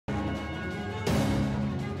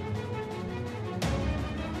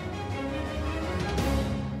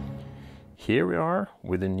Here we are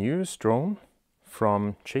with a new drone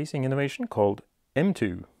from Chasing Innovation called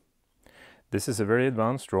M2. This is a very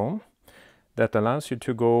advanced drone that allows you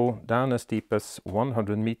to go down as deep as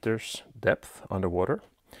 100 meters depth underwater.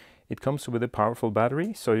 It comes with a powerful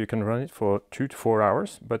battery, so you can run it for 2 to 4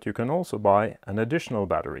 hours, but you can also buy an additional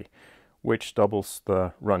battery, which doubles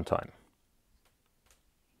the runtime.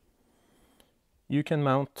 You can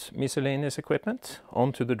mount miscellaneous equipment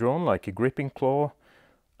onto the drone, like a gripping claw,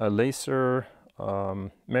 a laser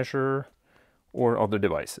measure, or other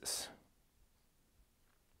devices.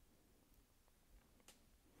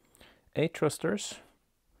 8 thrusters,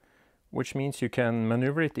 which means you can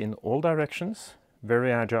maneuver it in all directions,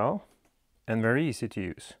 very agile and very easy to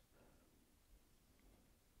use.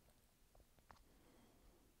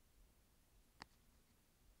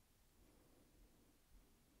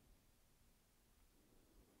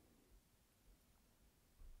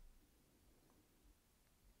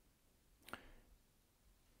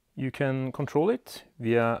 You can control it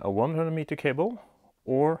via a 100-meter cable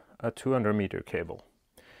or a 200-meter cable.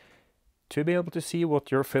 To be able to see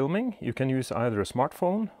what you're filming, you can use either a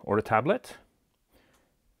smartphone or a tablet.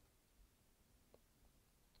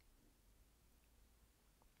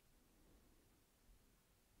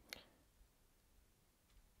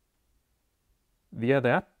 Via the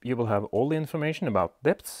app, you will have all the information about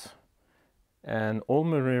depths and all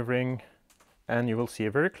maneuvering, and you will see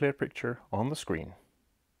a very clear picture on the screen.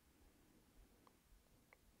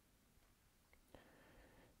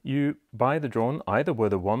 You buy the drone either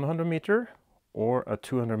with a 100-meter or a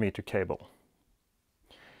 200-meter cable.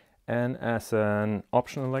 And as an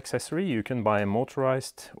optional accessory, you can buy a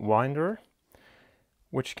motorized winder,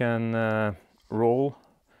 which can roll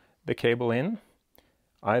the cable in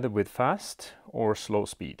either with fast or slow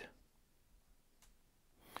speed.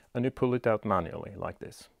 And you pull it out manually like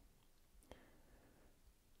this.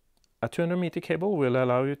 A 200-meter cable will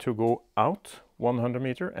allow you to go out 100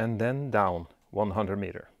 meter and then down 100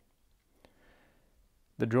 meter.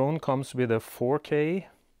 The drone comes with a 4K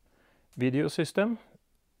video system,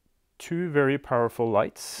 2 very powerful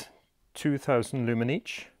lights, 2000 lumen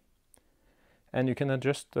each, and you can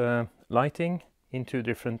adjust the lighting into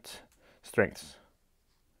different strengths.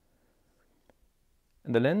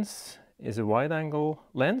 And the lens is a wide-angle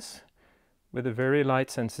lens with a very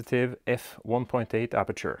light-sensitive f1.8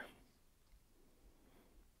 aperture.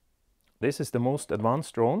 This is the most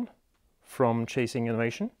advanced drone from Chasing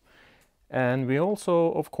Innovation. And we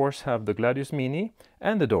also, of course, have the Gladius Mini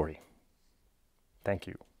and the Dory. Thank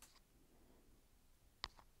you.